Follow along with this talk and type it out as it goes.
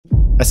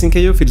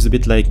Asyncio feels a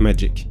bit like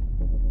magic.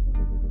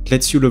 It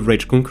lets you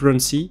leverage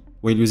concurrency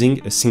while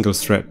using a single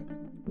thread.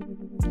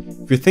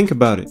 If you think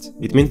about it,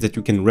 it means that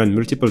you can run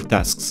multiple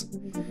tasks,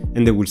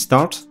 and they will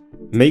start,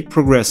 make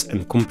progress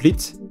and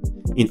complete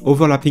in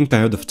overlapping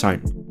period of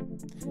time.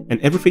 And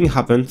everything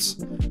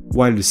happens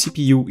while the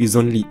CPU is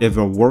only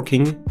ever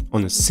working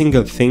on a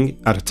single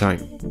thing at a time.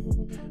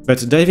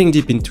 But diving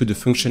deep into the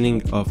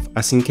functioning of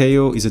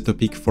Asyncio is a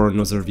topic for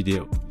another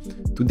video.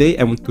 Today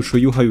I want to show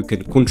you how you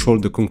can control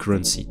the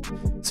concurrency,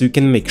 so you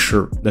can make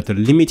sure that a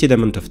limited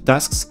amount of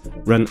tasks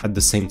run at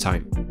the same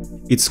time.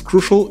 It's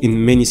crucial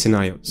in many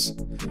scenarios.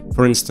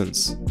 For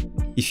instance,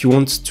 if you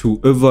want to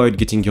avoid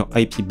getting your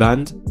IP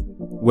banned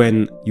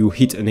when you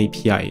hit an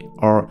API,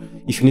 or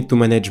if you need to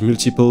manage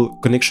multiple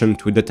connections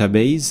to a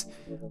database,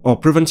 or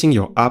preventing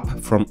your app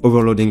from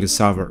overloading a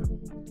server.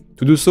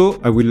 To do so,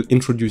 I will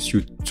introduce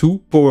you two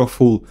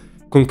powerful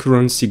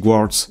concurrency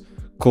guards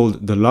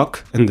called the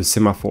Lock and the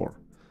Semaphore.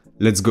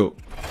 Let's go.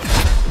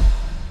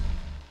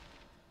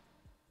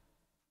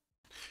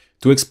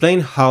 To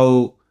explain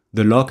how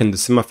the Lock and the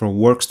Semaphore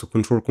works to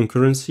control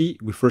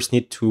concurrency, we first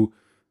need to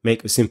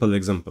make a simple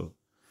example.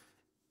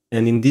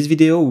 And in this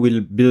video,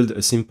 we'll build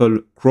a simple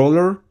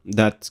crawler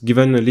that,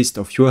 given a list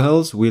of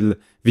URLs, will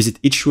visit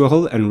each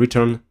URL and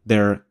return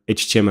their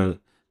HTML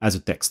as a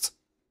text.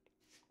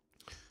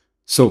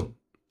 So,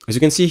 as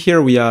you can see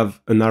here, we have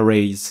an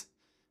array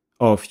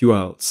of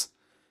URLs.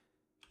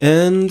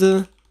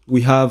 And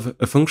we have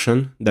a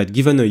function that,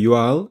 given a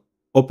URL,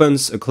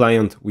 opens a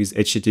client with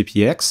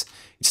HTTPX.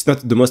 It's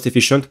not the most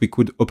efficient. We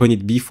could open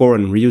it before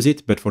and reuse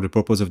it, but for the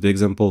purpose of the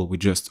example, we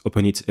just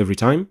open it every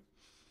time.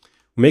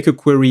 We make a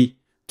query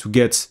to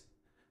get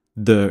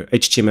the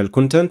HTML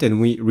content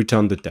and we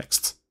return the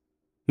text.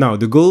 Now,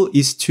 the goal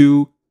is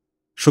to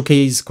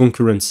showcase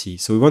concurrency.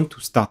 So we want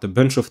to start a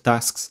bunch of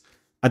tasks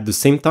at the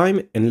same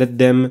time and let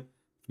them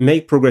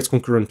make progress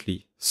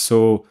concurrently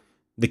so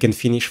they can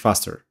finish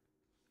faster.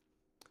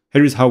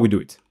 Here is how we do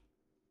it.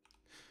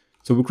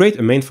 So we create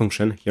a main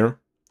function here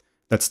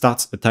that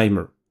starts a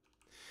timer.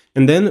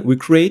 And then we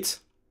create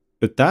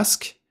a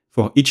task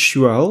for each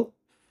URL,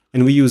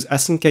 and we use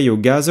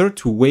Asyncio gather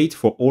to wait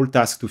for all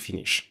tasks to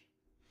finish.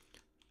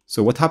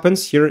 So what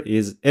happens here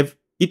is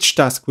each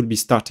task will be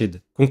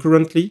started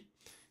concurrently,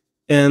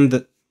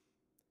 and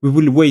we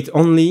will wait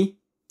only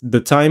the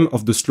time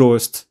of the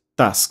slowest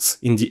tasks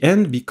in the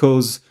end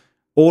because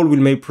all will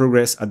make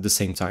progress at the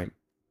same time.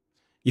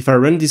 If I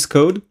run this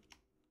code,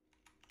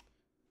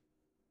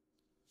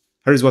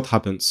 here is what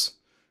happens.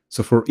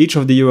 So for each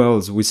of the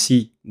URLs, we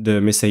see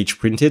the message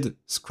printed,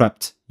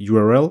 scrapped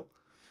URL,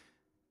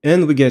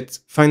 and we get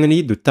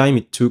finally the time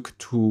it took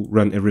to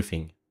run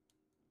everything.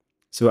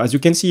 So as you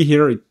can see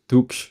here, it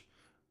took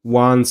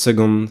 1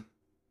 second,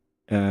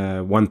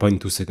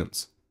 1.2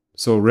 seconds.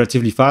 So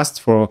relatively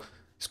fast for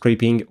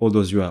scraping all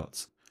those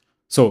URLs.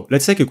 So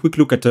let's take a quick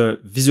look at a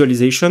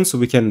visualization so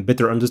we can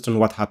better understand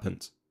what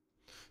happened.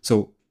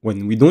 So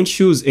when we don't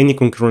use any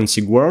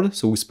concurrency guard,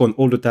 so we spawn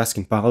all the tasks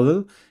in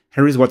parallel,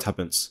 here is what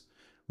happens.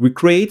 We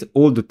create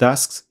all the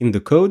tasks in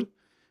the code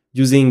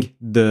using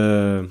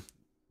the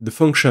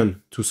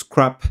function to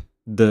scrap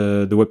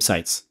the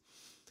websites.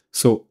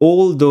 So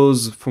all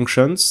those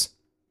functions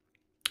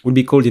will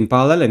be called in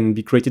parallel and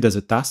be created as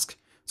a task.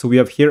 So we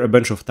have here a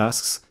bunch of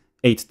tasks,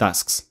 8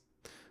 tasks.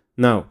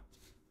 Now,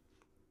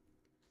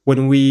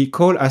 when we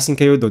call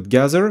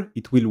asyncio.gather,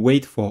 it will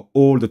wait for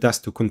all the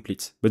tasks to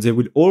complete, but they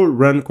will all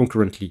run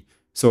concurrently.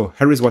 So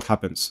here is what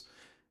happens.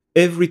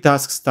 Every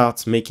task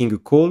starts making a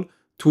call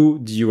to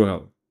the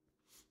URL.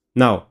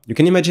 Now, you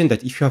can imagine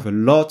that if you have a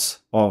lot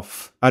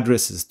of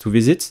addresses to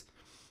visit,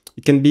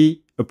 it can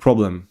be a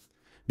problem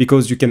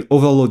because you can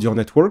overload your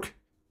network,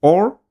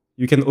 or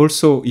you can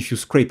also, if you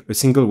scrape a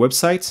single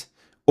website,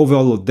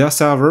 overload their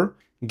server,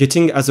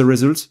 getting as a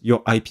result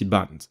your IP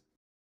banned.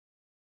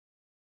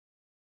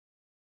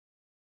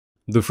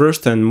 The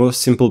first and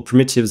most simple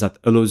primitive that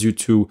allows you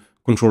to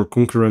control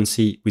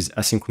concurrency with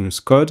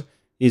asynchronous code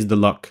is the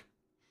lock.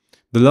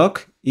 The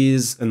lock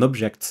is an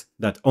object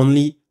that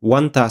only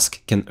one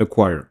task can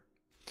acquire.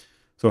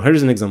 So here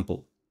is an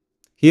example.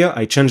 Here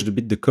I changed a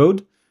bit the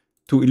code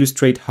to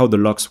illustrate how the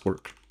locks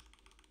work.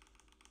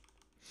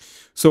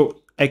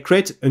 So I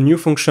create a new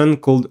function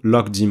called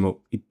lockDemo.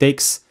 It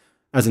takes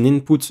as an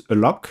input a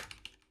lock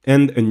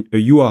and a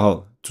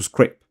URL to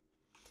scrape.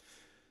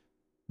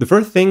 The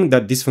first thing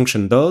that this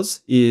function does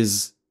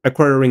is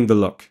acquiring the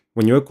lock.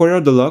 When you acquire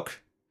the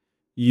lock,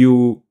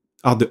 you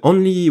are the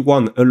only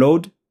one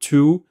allowed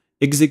to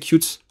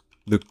execute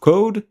the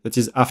code that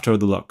is after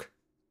the lock.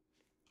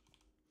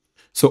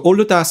 So all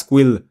the tasks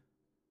will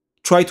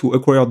try to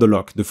acquire the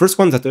lock. The first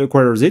one that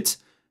acquires it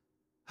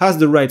has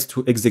the right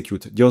to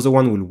execute. The other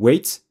one will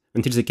wait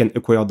until they can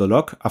acquire the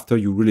lock after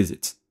you release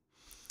it.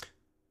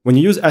 When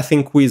you use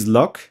async with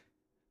lock,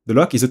 the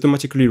lock is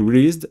automatically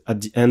released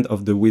at the end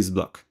of the with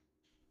block.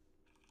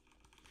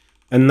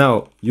 And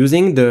now,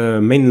 using the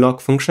main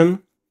lock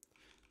function,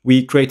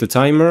 we create a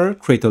timer,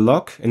 create a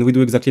lock, and we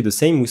do exactly the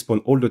same. We spawn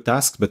all the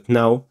tasks, but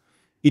now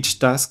each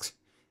task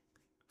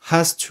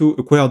has to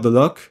acquire the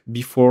lock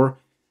before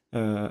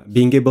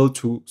being able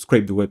to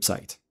scrape the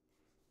website.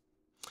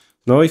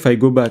 Now if I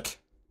go back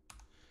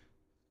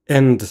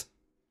and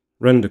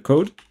run the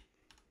code,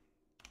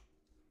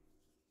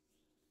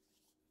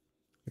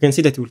 you can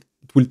see that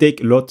it will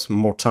take a lot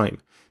more time,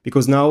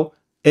 because now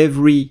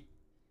every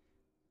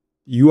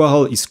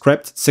URL is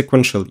scraped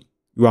sequentially.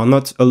 You are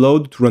not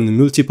allowed to run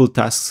multiple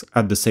tasks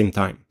at the same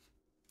time.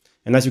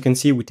 And as you can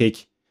see, we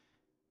take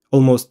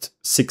almost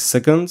 6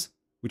 seconds,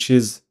 which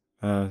is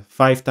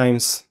 5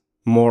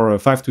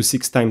 to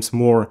 6 times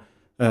more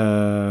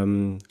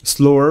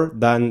slower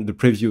than the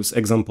previous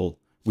example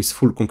with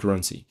full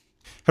concurrency.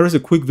 Here is a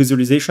quick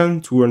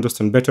visualization to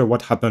understand better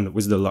what happened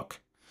with the lock.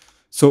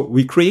 So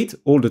we create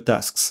all the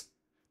tasks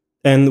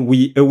and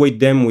we await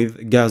them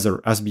with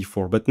gather as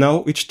before, but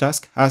now each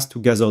task has to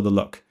gather the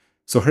lock.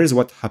 So here's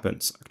what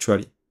happens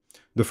actually.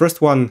 The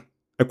first one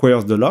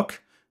acquires the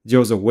lock, the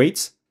other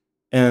waits,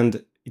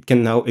 and it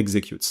can now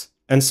execute,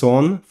 and so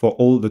on for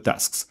all the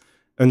tasks,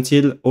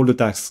 until all the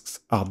tasks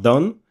are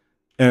done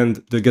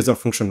and the gather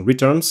function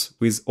returns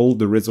with all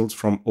the results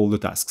from all the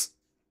tasks.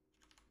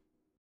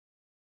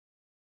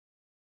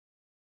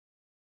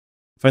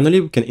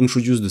 Finally, we can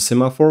introduce the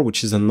semaphore,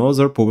 which is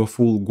another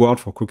powerful guard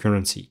for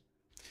concurrency.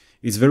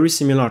 It's very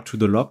similar to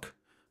the lock,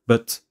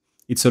 but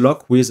it's a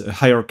lock with a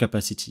higher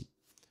capacity.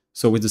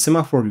 So with the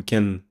semaphore, you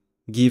can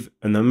give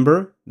a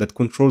number that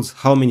controls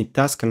how many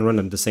tasks can run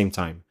at the same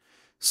time.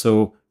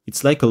 So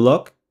it's like a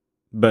lock,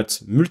 but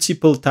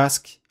multiple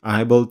tasks are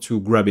able to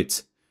grab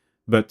it,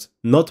 but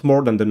not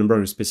more than the number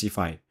you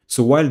specify.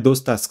 So while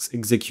those tasks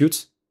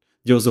execute,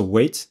 the other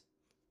wait,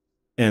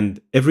 and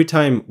every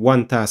time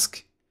one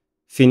task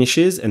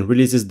finishes and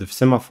releases the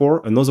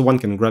semaphore, another one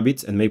can grab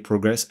it and make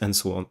progress, and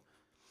so on.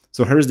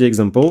 So here's the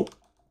example.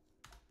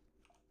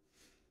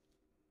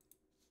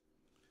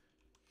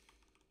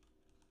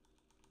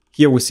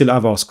 Here we still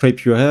have our scrape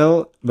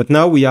URL, but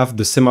now we have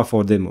the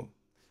semaphore demo.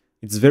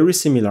 It's very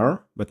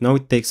similar, but now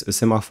it takes a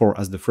semaphore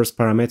as the first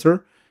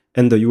parameter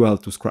and the URL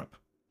to scrap.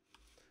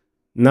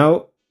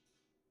 Now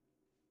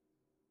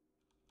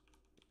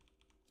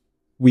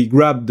we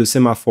grab the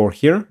semaphore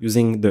here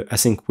using the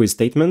async with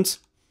statement.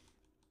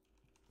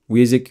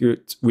 We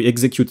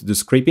execute the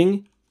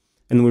scraping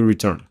and we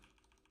return.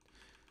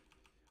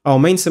 Our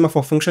main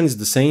semaphore function is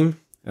the same.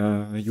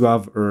 You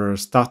have a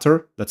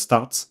starter that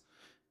starts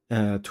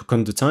to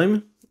count the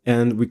time,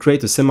 and we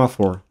create a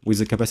semaphore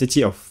with a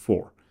capacity of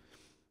 4.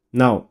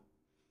 Now,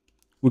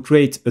 we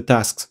create a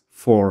task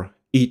for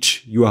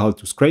each URL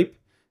to scrape,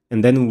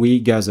 and then we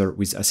gather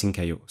with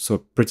async.io. So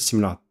pretty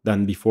similar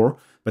than before,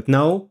 but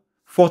now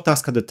 4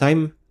 tasks at a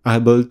time are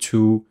able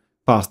to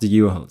pass the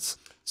URLs.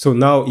 So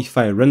now if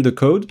I run the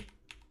code,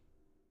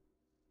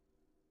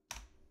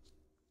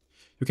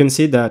 you can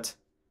see that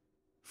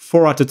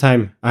 4 at a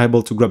time are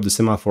able to grab the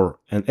semaphore,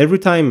 and every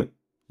time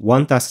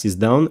one task is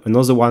down,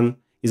 another one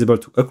is able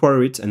to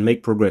acquire it and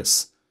make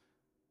progress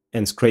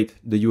and scrape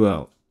the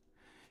URL.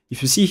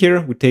 If you see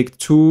here, we take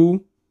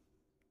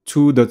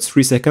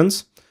 2.3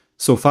 seconds,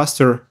 so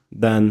faster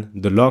than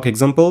the lock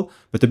example,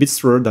 but a bit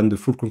slower than the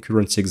full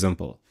concurrency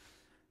example.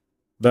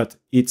 But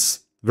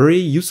it's very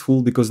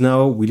useful because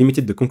now we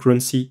limited the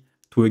concurrency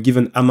to a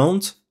given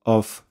amount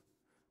of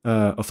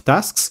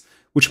tasks,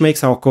 which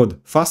makes our code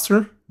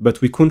faster,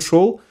 but we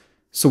control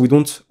so we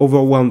don't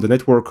overwhelm the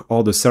network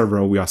or the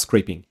server we are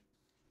scraping.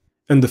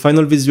 And the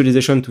final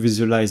visualization to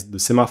visualize the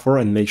semaphore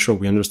and make sure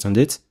we understand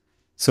it.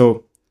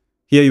 So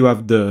here you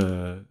have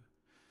the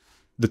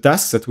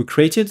tasks that we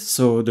created,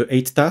 so the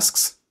 8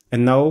 tasks,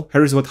 and now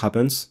here is what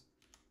happens.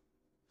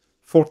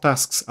 4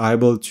 tasks are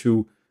able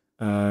to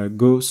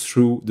go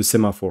through the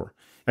semaphore.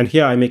 And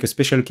here I make a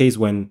special case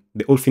when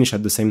they all finish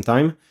at the same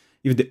time.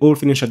 If they all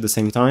finish at the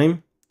same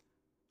time,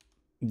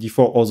 the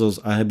 4 others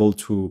are able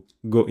to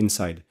go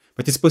inside.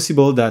 But it's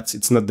possible that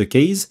it's not the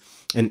case,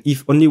 and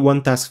if only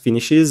one task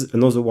finishes,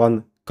 another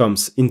one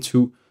comes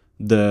into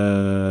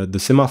the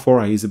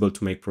semaphore and is able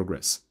to make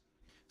progress.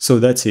 So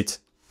that's it.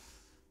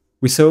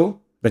 We saw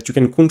that you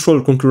can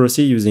control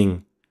concurrency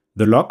using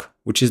the lock,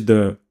 which is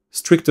the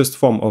strictest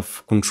form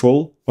of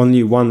control.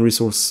 Only one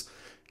resource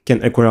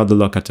can acquire the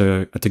lock at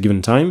a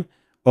given time,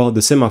 or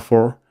the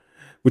semaphore,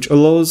 which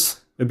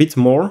allows a bit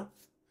more.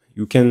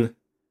 You can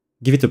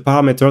give it a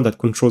parameter that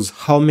controls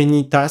how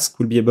many tasks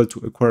will be able to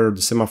acquire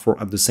the semaphore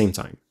at the same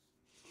time.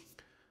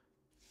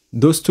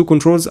 Those two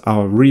controls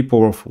are really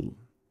powerful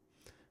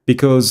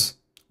because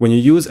when you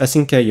use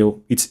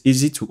async.io, it's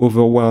easy to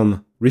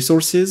overwhelm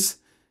resources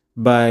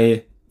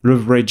by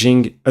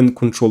leveraging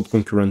uncontrolled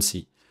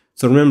concurrency.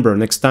 So remember,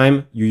 next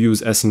time you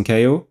use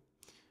async.io,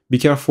 be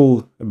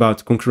careful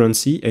about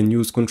concurrency and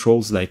use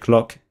controls like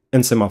lock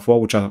and semaphore,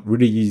 which are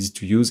really easy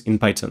to use in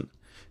Python.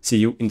 See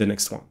you in the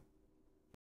next one.